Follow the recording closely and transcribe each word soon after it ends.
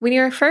When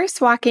you're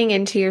first walking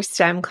into your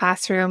STEM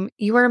classroom,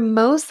 you are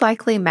most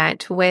likely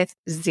met with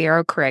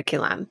zero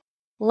curriculum.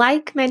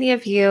 Like many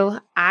of you,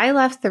 I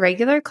left the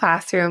regular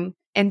classroom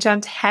and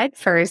jumped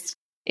headfirst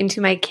into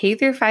my K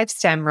through 5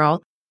 STEM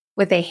role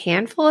with a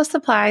handful of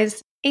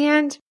supplies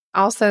and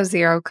also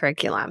zero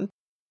curriculum.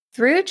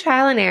 Through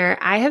trial and error,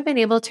 I have been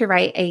able to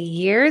write a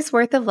year's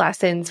worth of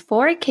lessons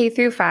for K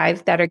through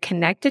 5 that are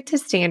connected to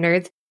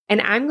standards,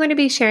 and I'm going to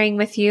be sharing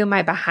with you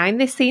my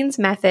behind the scenes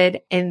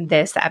method in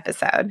this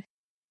episode.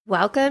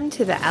 Welcome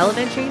to the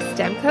Elementary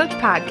STEM Coach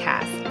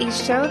Podcast, a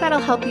show that'll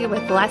help you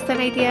with lesson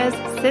ideas,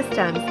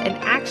 systems, and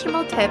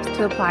actionable tips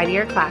to apply to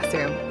your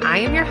classroom. I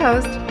am your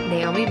host,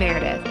 Naomi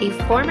Meredith, a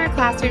former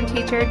classroom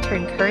teacher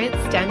turned current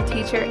STEM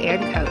teacher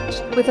and coach.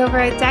 With over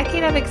a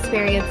decade of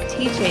experience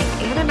teaching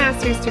and a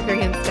master's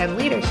degree in STEM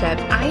leadership,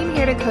 I am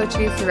here to coach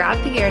you throughout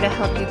the year to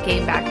help you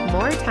gain back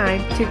more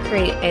time to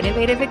create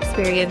innovative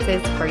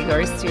experiences for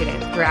your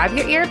students. Grab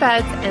your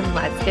earbuds and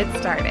let's get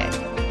started.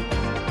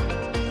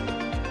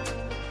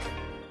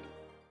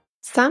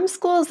 Some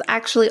schools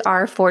actually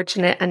are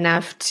fortunate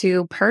enough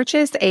to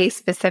purchase a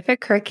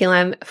specific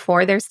curriculum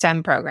for their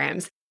STEM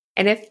programs.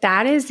 And if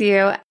that is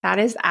you, that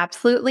is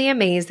absolutely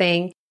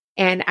amazing.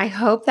 And I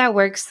hope that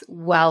works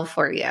well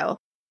for you.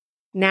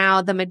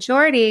 Now, the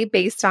majority,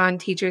 based on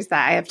teachers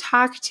that I have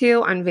talked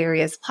to on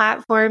various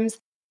platforms,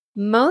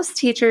 most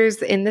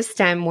teachers in the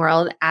STEM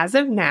world, as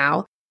of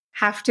now,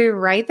 have to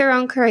write their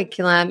own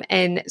curriculum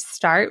and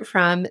start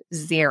from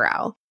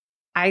zero.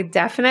 I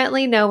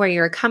definitely know where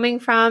you're coming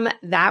from.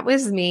 That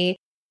was me.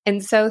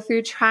 And so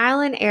through trial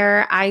and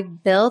error, I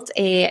built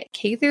a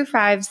K through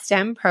 5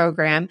 STEM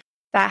program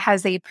that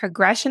has a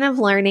progression of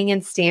learning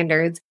and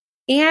standards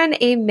and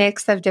a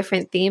mix of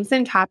different themes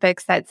and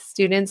topics that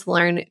students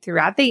learn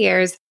throughout the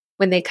years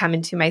when they come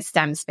into my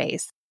STEM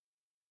space.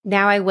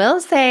 Now, I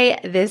will say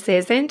this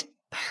isn't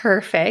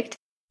perfect.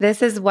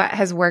 This is what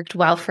has worked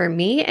well for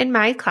me in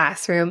my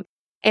classroom.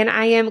 And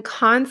I am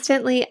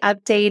constantly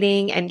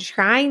updating and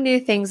trying new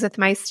things with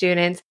my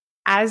students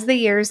as the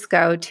years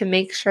go to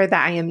make sure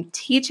that I am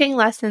teaching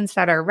lessons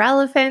that are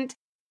relevant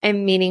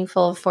and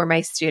meaningful for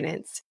my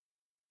students.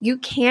 You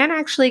can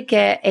actually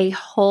get a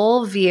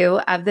whole view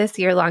of this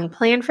year-long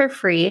plan for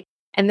free,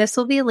 and this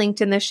will be linked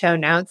in the show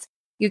notes.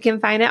 You can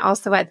find it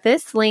also at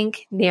this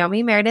link,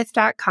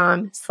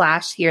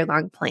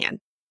 naomimeredith.com/yearlong-plan.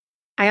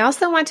 I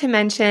also want to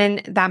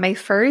mention that my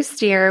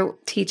first year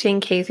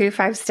teaching K through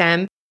 5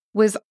 STEM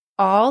was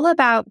all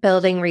about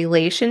building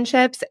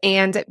relationships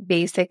and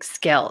basic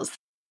skills.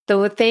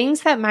 The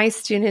things that my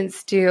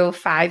students do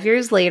 5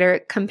 years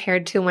later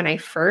compared to when I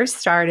first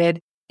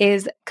started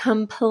is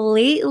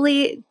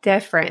completely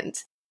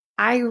different.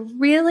 I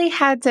really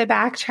had to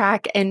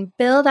backtrack and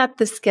build up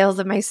the skills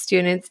of my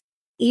students,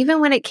 even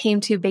when it came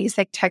to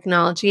basic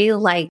technology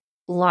like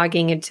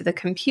logging into the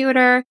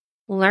computer,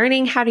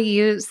 learning how to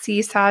use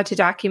Seesaw to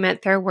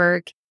document their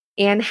work,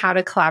 and how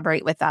to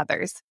collaborate with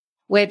others,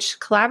 which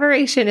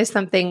collaboration is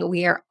something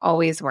we are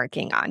always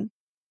working on.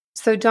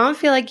 So don't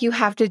feel like you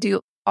have to do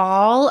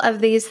all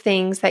of these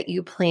things that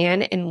you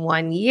plan in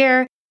 1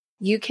 year.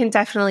 You can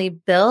definitely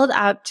build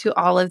up to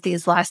all of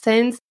these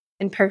lessons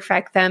and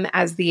perfect them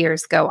as the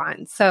years go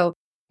on. So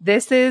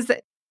this is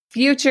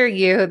future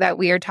you that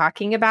we are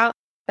talking about,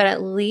 but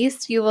at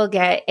least you will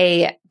get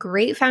a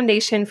great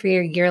foundation for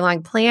your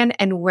year-long plan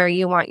and where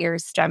you want your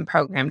STEM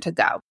program to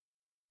go.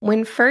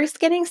 When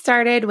first getting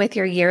started with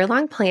your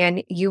year-long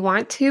plan, you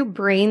want to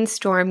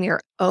brainstorm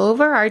your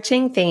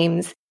overarching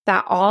themes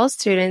that all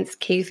students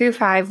K through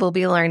 5 will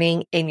be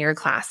learning in your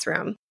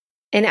classroom.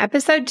 In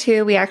episode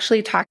 2, we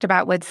actually talked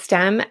about what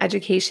STEM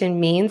education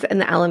means in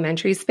the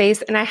elementary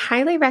space, and I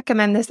highly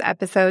recommend this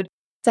episode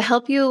to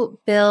help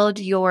you build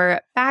your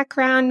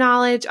background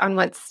knowledge on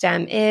what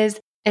STEM is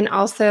and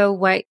also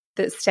what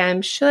the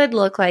STEM should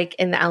look like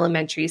in the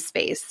elementary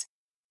space.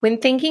 When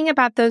thinking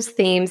about those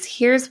themes,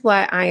 here's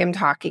what I am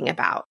talking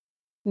about.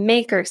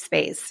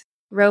 Makerspace,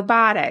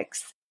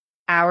 robotics,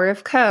 Hour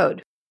of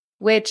Code,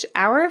 which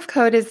Hour of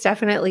Code is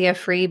definitely a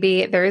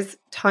freebie. There's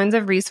tons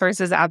of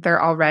resources out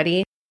there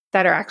already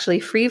that are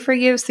actually free for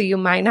you, so you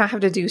might not have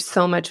to do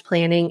so much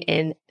planning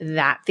in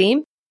that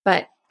theme,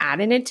 but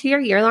add it into your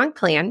year-long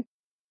plan.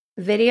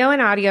 Video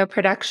and audio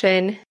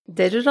production,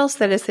 digital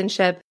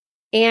citizenship,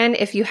 and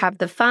if you have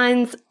the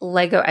funds,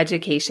 Lego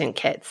education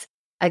kits.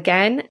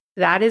 Again,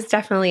 that is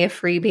definitely a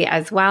freebie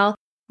as well.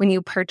 When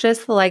you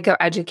purchase the Lego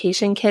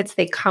education kits,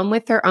 they come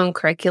with their own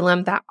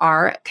curriculum that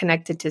are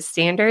connected to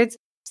standards.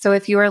 So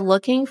if you are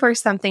looking for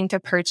something to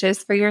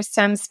purchase for your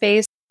STEM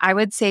space, I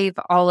would save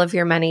all of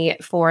your money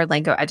for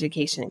Lego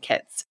education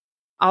kits.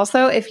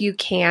 Also, if you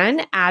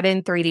can, add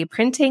in 3D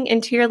printing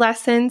into your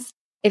lessons.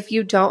 If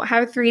you don't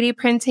have 3D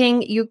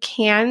printing, you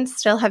can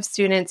still have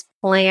students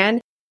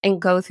plan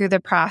and go through the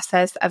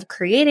process of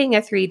creating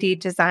a 3D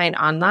design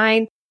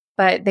online,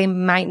 but they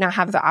might not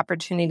have the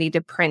opportunity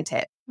to print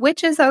it,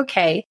 which is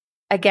okay.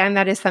 Again,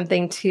 that is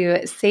something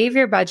to save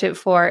your budget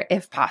for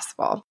if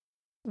possible.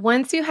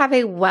 Once you have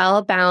a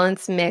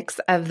well-balanced mix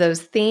of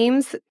those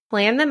themes,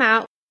 plan them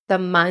out the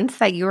months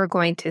that you are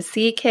going to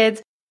see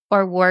kids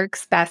or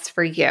works best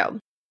for you.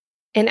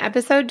 In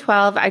episode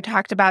 12, I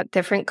talked about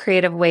different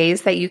creative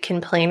ways that you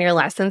can plan your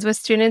lessons with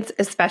students,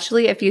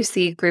 especially if you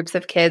see groups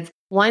of kids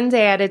one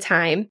day at a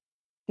time.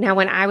 Now,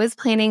 when I was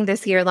planning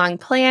this year-long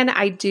plan,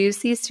 I do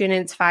see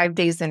students 5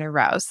 days in a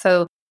row.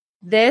 So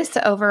this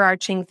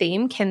overarching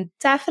theme can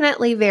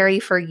definitely vary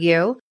for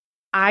you.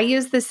 I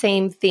use the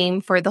same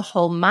theme for the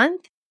whole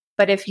month,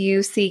 but if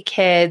you see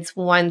kids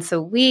once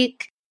a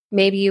week,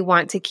 maybe you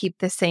want to keep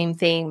the same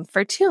theme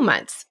for 2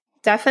 months.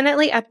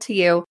 Definitely up to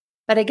you.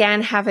 But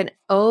again, have an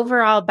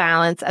overall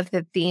balance of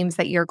the themes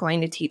that you're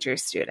going to teach your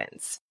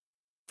students.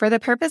 For the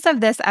purpose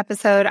of this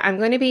episode, I'm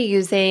going to be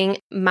using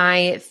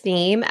my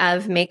theme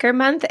of Maker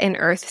Month and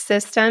Earth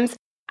Systems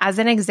as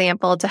an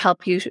example to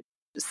help you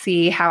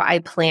see how I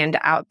planned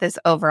out this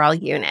overall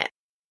unit.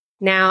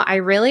 Now, I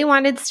really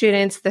wanted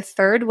students the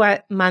third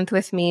month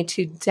with me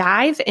to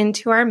dive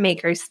into our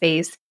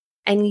makerspace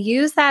and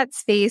use that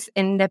space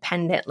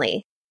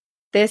independently.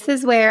 This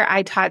is where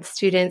I taught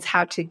students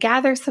how to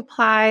gather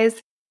supplies,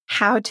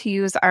 how to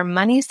use our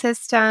money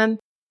system,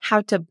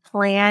 how to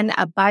plan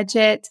a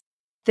budget.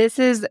 This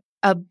is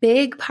a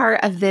big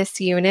part of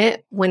this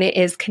unit when it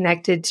is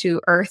connected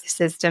to Earth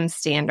System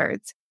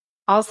standards.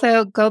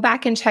 Also, go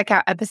back and check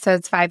out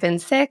episodes 5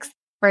 and 6,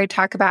 where I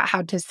talk about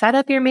how to set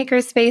up your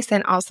makerspace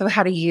and also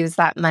how to use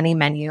that money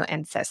menu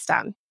and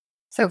system.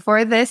 So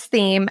for this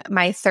theme,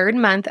 my third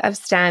month of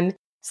STEM,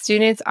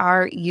 students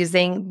are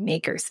using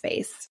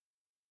makerspace.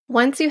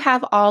 Once you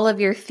have all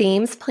of your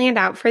themes planned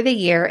out for the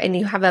year and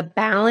you have a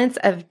balance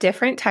of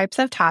different types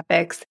of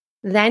topics,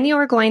 then you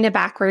are going to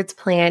backwards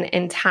plan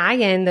and tie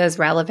in those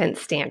relevant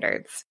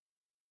standards.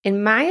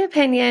 In my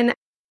opinion,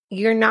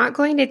 you're not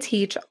going to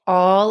teach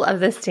all of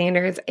the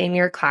standards in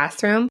your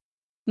classroom.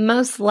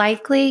 Most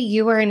likely,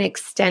 you are an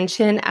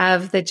extension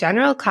of the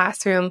general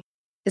classroom,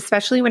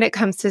 especially when it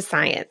comes to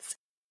science.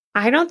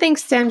 I don't think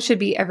STEM should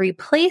be a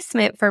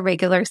replacement for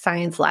regular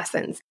science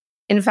lessons.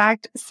 In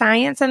fact,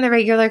 science in the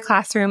regular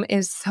classroom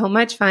is so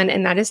much fun,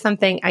 and that is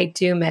something I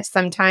do miss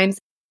sometimes,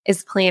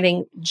 is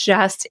planning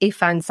just a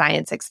fun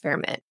science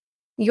experiment.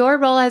 Your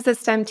role as a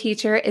STEM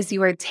teacher is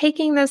you are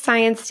taking those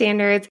science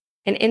standards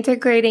and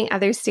integrating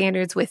other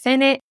standards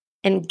within it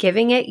and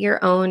giving it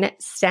your own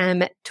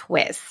STEM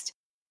twist.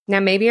 Now,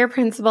 maybe your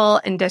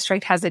principal and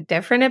district has a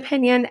different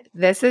opinion.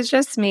 This is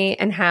just me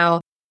and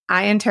how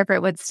I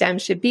interpret what STEM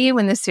should be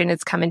when the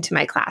students come into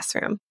my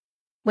classroom.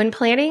 When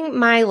planning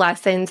my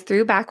lessons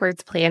through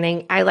backwards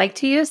planning, I like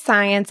to use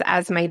science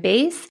as my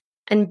base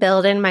and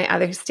build in my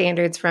other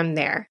standards from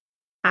there.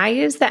 I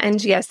use the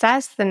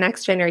NGSS, the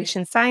Next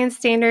Generation Science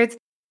Standards,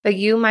 but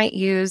you might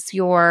use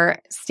your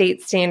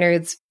state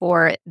standards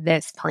for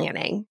this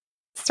planning.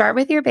 Start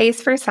with your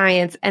base for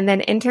science and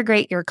then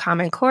integrate your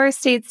Common Core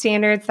state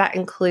standards that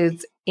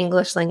includes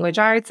English Language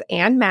Arts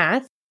and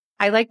math.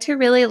 I like to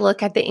really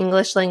look at the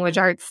English Language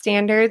Arts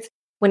standards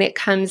when it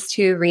comes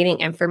to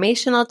reading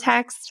informational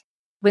text.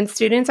 When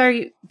students are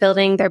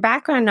building their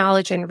background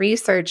knowledge and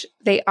research,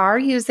 they are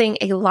using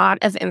a lot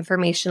of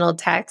informational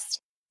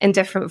text in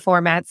different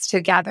formats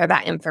to gather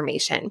that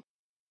information.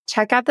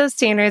 Check out those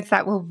standards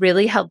that will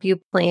really help you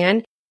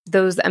plan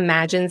those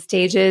Imagine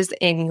stages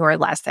in your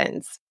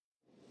lessons.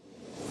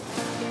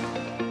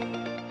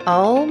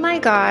 Oh my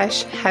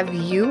gosh, have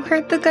you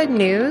heard the good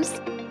news?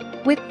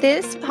 With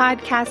this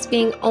podcast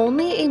being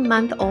only a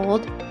month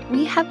old,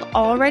 we have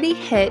already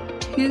hit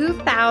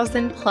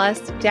 2,000 plus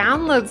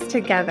downloads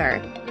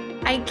together.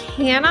 I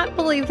cannot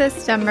believe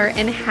this number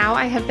and how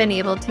I have been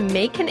able to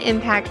make an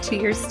impact to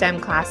your STEM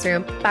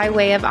classroom by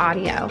way of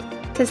audio.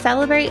 To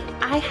celebrate,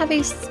 I have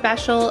a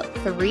special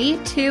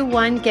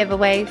 3-2-1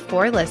 giveaway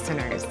for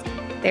listeners.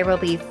 There will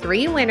be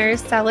 3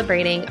 winners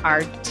celebrating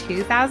our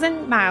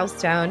 2,000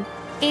 milestone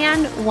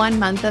and 1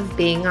 month of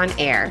being on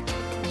air.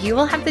 You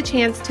will have the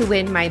chance to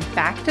win my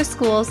Back to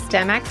School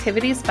STEM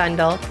Activities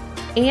Bundle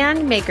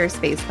and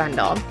Makerspace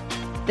Bundle.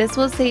 This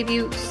will save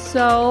you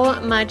so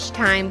much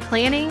time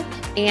planning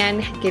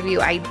and give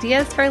you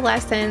ideas for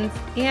lessons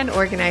and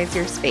organize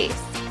your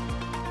space.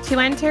 To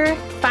enter,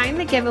 find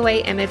the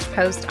giveaway image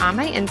post on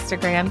my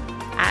Instagram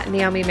at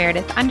Naomi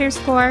Meredith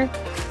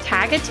 _,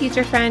 tag a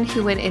teacher friend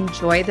who would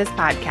enjoy this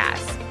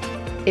podcast.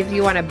 If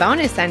you want a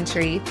bonus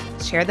entry,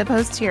 share the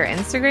post to your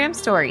Instagram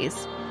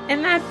stories.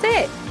 And that's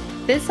it.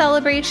 This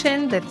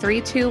celebration, the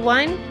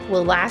 3-2-1,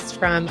 will last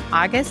from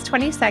August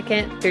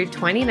 22nd through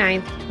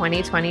 29th,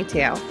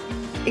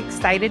 2022.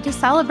 Excited to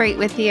celebrate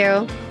with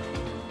you.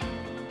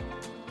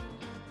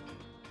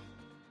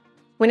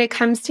 When it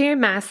comes to your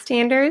math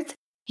standards,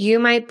 you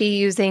might be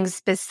using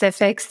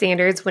specific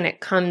standards when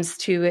it comes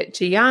to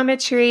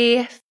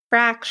geometry,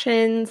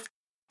 fractions,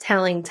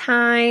 telling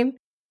time,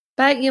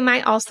 but you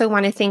might also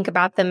want to think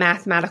about the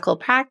mathematical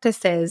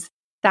practices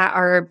that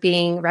are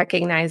being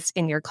recognized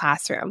in your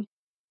classroom.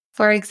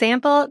 For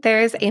example,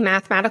 there is a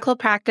mathematical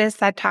practice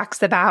that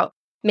talks about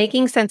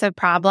making sense of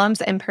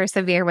problems and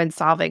persevere when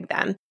solving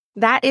them.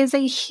 That is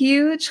a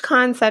huge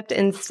concept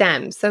in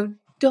STEM, so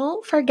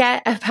don't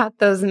forget about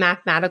those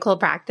mathematical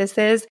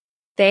practices.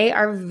 They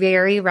are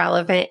very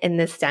relevant in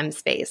the STEM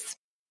space.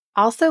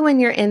 Also, when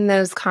you're in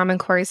those Common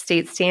Core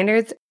state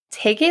standards,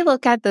 take a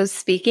look at those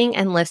speaking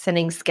and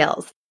listening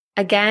skills.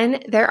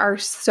 Again, there are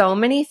so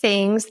many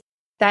things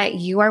that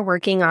you are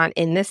working on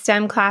in the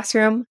STEM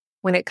classroom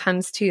when it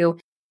comes to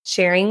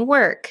sharing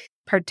work,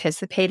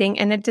 participating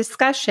in a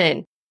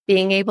discussion,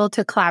 being able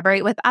to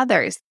collaborate with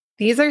others.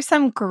 These are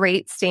some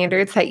great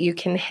standards that you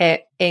can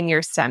hit in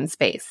your STEM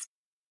space.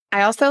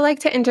 I also like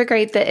to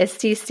integrate the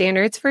ISTE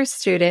standards for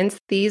students.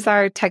 These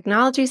are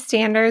technology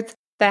standards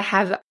that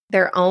have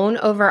their own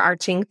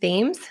overarching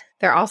themes.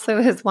 There also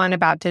is one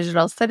about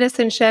digital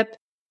citizenship,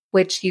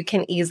 which you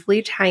can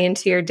easily tie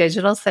into your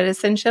digital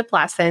citizenship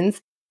lessons.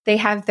 They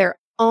have their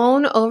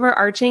own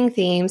overarching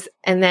themes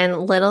and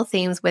then little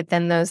themes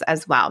within those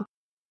as well.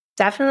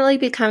 Definitely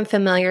become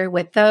familiar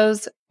with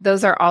those.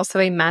 Those are also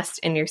a must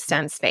in your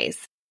STEM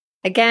space.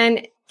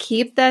 Again,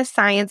 keep the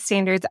science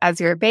standards as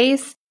your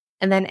base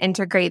and then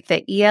integrate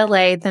the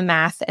ELA, the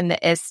math, and the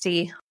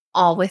ISTE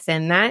all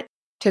within that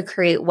to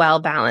create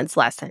well-balanced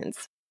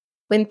lessons.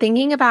 When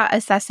thinking about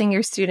assessing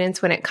your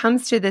students when it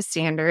comes to the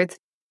standards,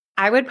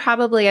 I would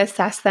probably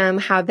assess them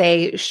how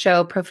they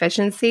show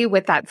proficiency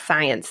with that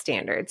science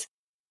standards.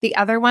 The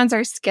other ones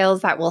are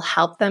skills that will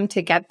help them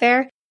to get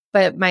there,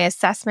 but my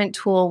assessment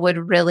tool would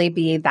really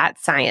be that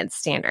science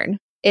standard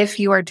if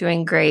you are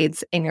doing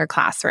grades in your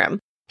classroom.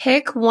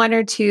 Pick one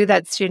or two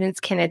that students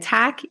can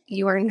attack.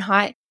 You are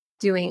not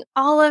doing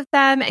all of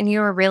them, and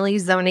you are really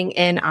zoning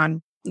in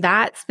on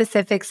that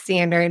specific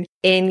standard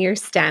in your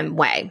STEM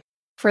way.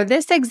 For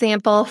this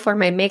example, for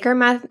my Maker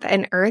Month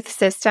and Earth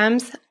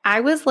Systems,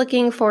 I was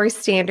looking for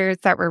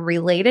standards that were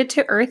related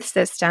to Earth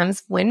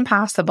systems when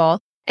possible,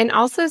 and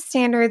also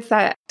standards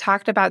that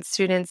talked about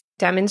students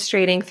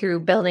demonstrating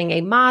through building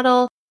a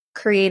model,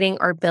 creating,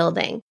 or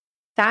building.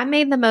 That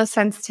made the most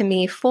sense to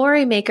me for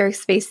a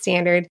makerspace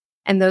standard,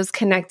 and those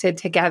connected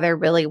together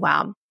really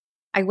well.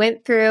 I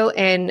went through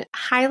and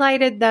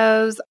highlighted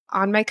those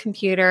on my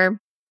computer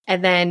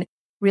and then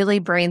really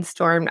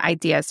brainstormed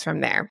ideas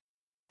from there.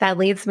 That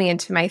leads me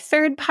into my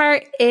third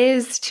part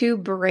is to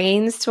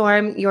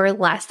brainstorm your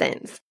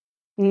lessons.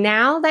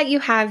 Now that you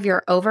have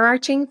your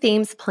overarching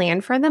themes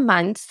planned for the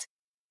months,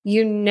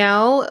 you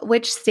know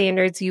which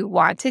standards you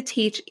want to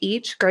teach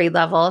each grade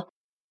level.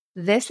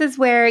 This is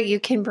where you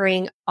can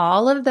bring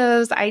all of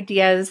those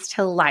ideas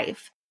to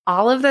life.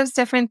 All of those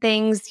different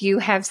things you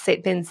have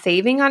been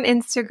saving on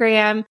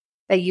Instagram,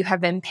 that you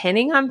have been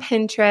pinning on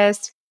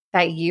Pinterest,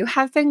 that you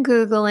have been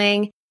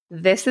Googling.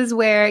 This is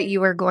where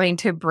you are going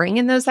to bring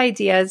in those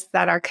ideas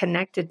that are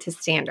connected to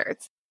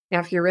standards. Now,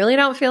 if you really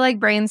don't feel like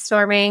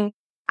brainstorming,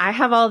 I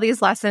have all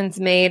these lessons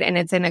made and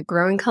it's in a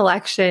growing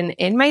collection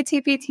in my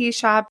TPT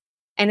shop.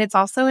 And it's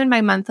also in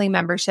my monthly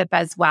membership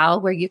as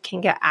well, where you can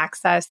get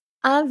access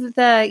of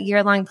the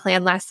year-long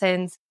plan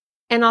lessons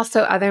and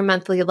also other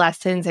monthly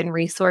lessons and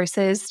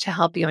resources to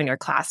help you in your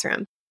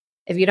classroom.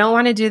 If you don't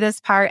want to do this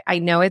part, I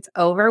know it's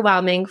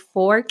overwhelming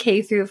for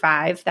K through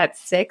 5. That's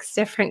 6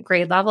 different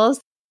grade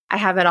levels. I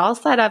have it all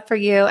set up for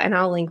you, and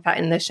I'll link that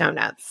in the show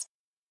notes.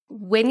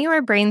 When you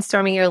are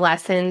brainstorming your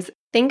lessons,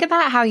 think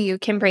about how you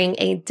can bring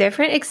a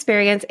different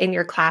experience in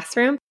your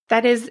classroom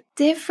that is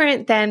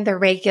different than the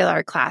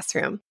regular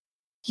classroom.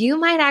 You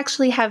might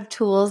actually have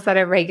tools that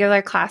a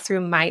regular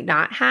classroom might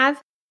not have.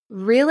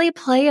 Really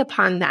play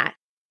upon that.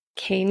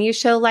 Can you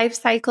show life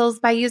cycles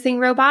by using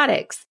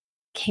robotics?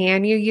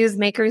 Can you use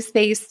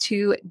Makerspace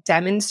to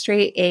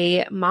demonstrate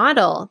a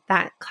model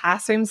that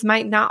classrooms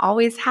might not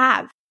always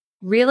have?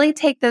 Really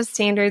take those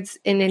standards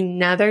in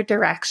another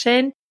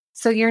direction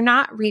so you're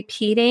not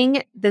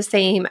repeating the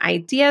same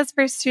ideas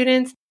for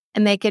students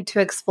and they get to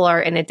explore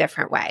in a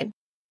different way.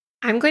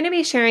 I'm going to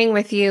be sharing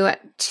with you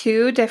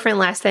 2 different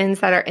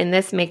lessons that are in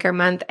this Maker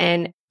Month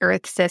and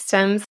Earth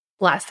Systems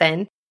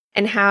lesson,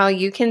 and how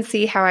you can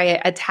see how I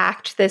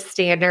attacked this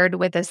standard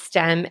with a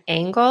STEM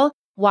angle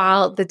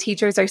while the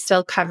teachers are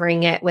still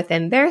covering it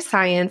within their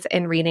science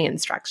and reading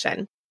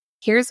instruction.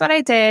 Here's what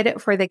I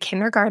did for the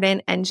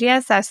kindergarten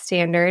NGSS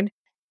standard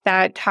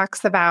that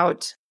talks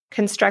about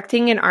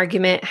constructing an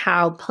argument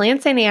how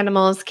plants and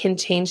animals can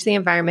change the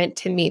environment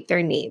to meet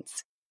their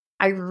needs.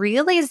 I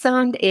really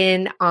zoned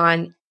in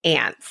on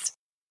ants.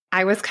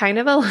 I was kind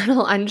of a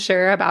little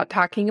unsure about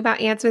talking about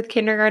ants with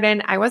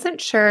kindergarten. I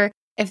wasn't sure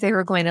if they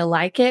were going to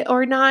like it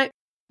or not.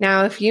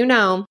 Now, if you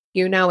know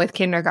with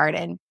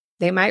kindergarten,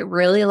 they might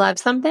really love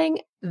something,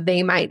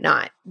 they might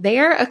not. They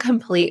are a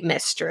complete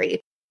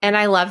mystery, and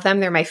I love them.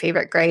 They're my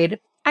favorite grade.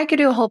 I could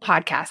do a whole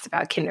podcast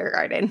about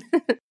kindergarten.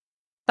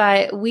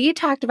 But we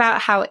talked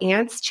about how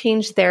ants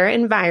change their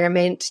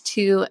environment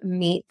to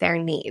meet their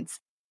needs.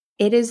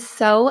 It is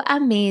so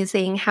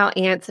amazing how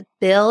ants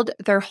build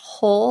their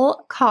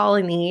whole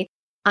colony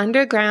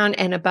underground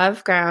and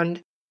above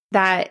ground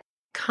that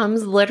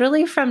comes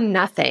literally from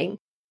nothing.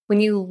 When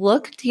you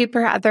look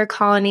deeper at their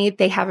colony,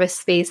 they have a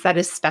space that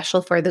is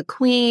special for the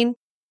queen,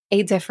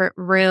 a different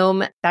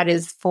room that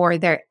is for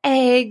their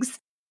eggs,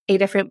 a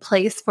different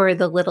place for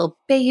the little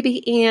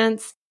baby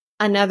ants,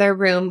 another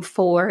room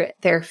for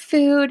their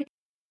food.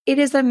 It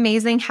is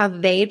amazing how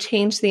they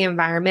change the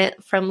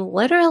environment from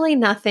literally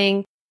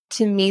nothing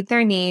to meet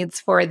their needs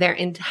for their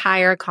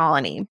entire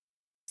colony.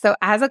 So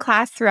as a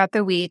class throughout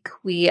the week,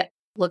 we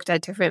looked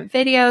at different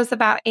videos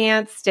about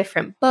ants,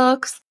 different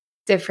books,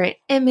 different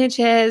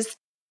images,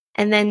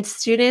 and then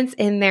students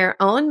in their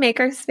own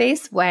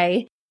makerspace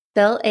way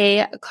built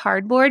a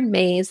cardboard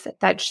maze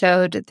that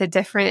showed the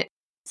different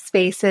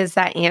spaces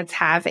that ants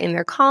have in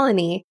their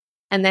colony,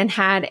 and then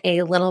had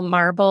a little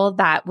marble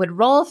that would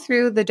roll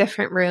through the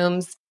different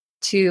rooms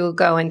to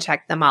go and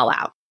check them all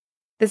out.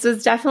 This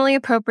was definitely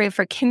appropriate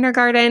for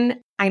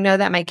kindergarten. I know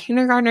that my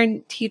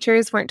kindergarten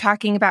teachers weren't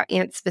talking about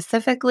ants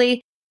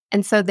specifically,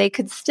 and so they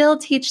could still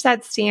teach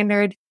that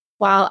standard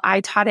while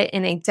I taught it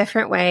in a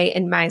different way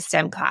in my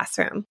STEM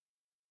classroom.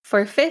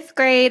 For 5th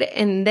grade,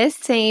 in this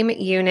same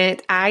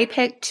unit, I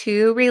picked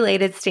 2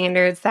 related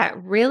standards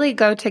that really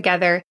go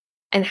together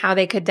and how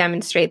they could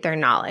demonstrate their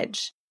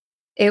knowledge.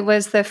 It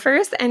was the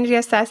first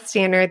NGSS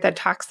standard that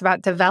talks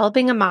about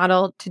developing a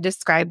model to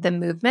describe the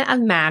movement of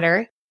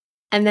matter.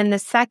 And then the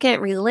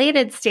second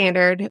related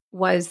standard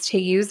was to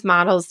use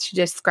models to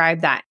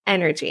describe that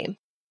energy.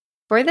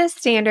 For this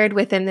standard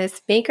within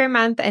this Maker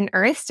Month and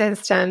Earth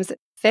Systems,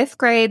 5th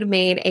grade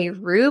made a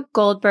Rube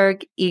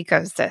Goldberg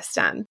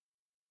ecosystem.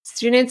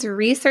 Students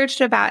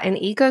researched about an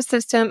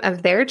ecosystem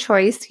of their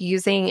choice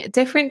using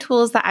different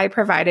tools that I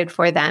provided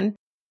for them.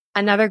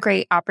 Another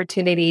great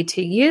opportunity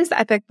to use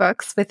Epic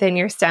Books within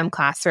your STEM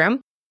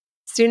classroom.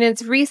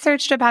 Students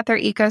researched about their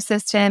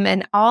ecosystem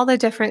and all the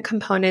different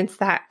components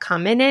that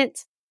come in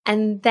it.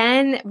 And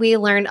then we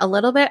learned a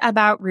little bit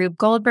about Rube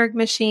Goldberg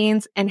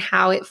machines and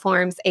how it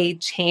forms a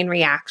chain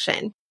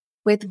reaction.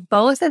 With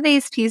both of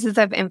these pieces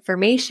of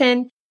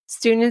information,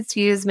 students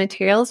used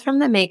materials from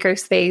the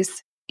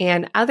makerspace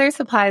and other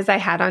supplies I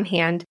had on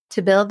hand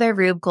to build their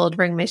Rube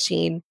Goldberg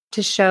machine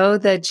to show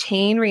the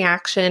chain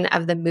reaction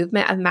of the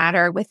movement of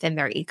matter within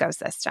their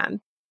ecosystem.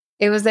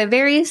 It was a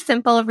very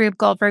simple Rube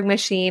Goldberg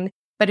machine,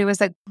 but it was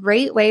a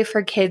great way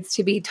for kids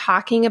to be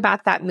talking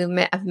about that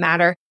movement of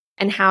matter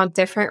and how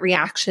different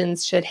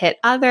reactions should hit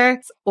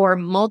others or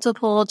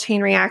multiple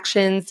chain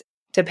reactions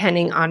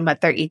depending on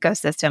what their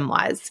ecosystem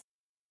was.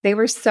 They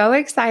were so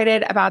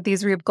excited about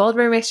these Rube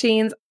Goldberg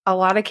machines. A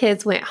lot of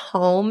kids went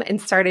home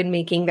and started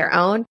making their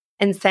own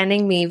and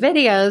sending me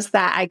videos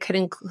that I could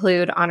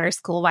include on our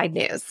school-wide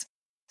news.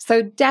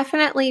 So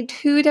definitely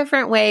 2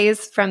 different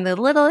ways from the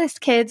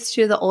littlest kids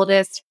to the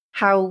oldest,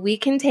 how we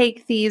can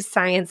take these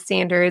science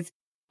standards,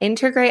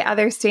 integrate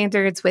other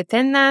standards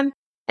within them,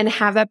 and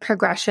have a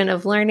progression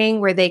of learning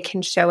where they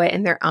can show it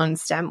in their own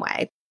STEM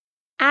way.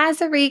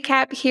 As a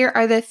recap, here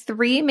are the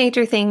 3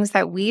 major things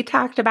that we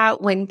talked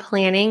about when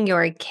planning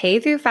your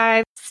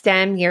K-5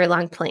 STEM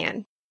year-long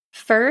plan.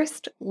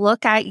 First,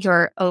 look at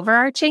your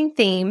overarching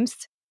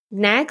themes.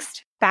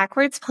 Next,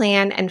 backwards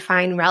plan and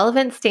find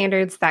relevant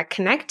standards that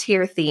connect to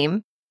your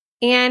theme.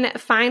 And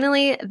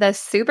finally, the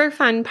super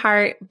fun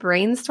part,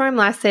 brainstorm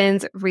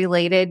lessons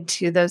related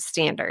to those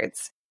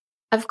standards.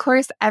 Of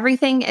course,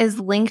 everything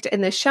is linked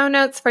in the show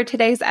notes for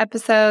today's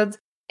episodes,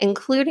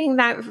 including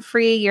that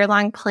free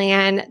year-long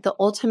plan, the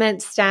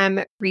Ultimate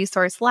STEM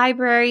resource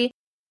library,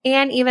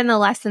 and even the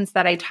lessons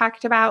that I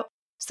talked about,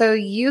 so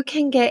you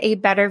can get a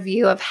better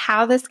view of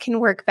how this can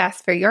work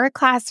best for your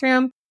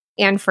classroom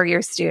and for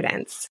your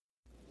students.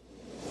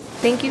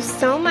 Thank you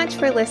so much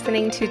for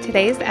listening to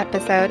today's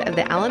episode of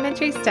the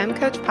Elementary STEM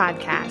Coach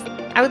Podcast.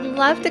 I would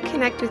love to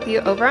connect with you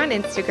over on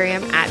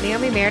Instagram at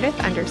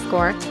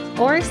NaomiMeredith_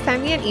 or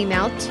send me an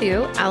email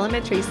to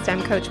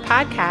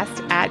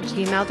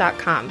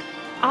elementarystemcoachpodcast@gmail.com.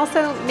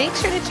 Also, make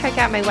sure to check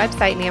out my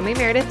website,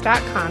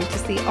 NaomiMeredith.com, to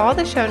see all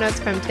the show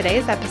notes from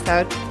today's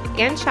episode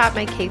and shop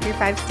my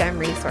K-5 STEM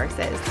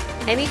resources.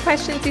 Any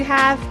questions you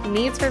have,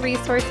 needs for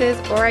resources,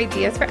 or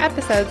ideas for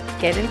episodes,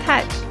 get in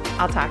touch.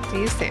 I'll talk to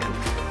you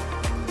soon.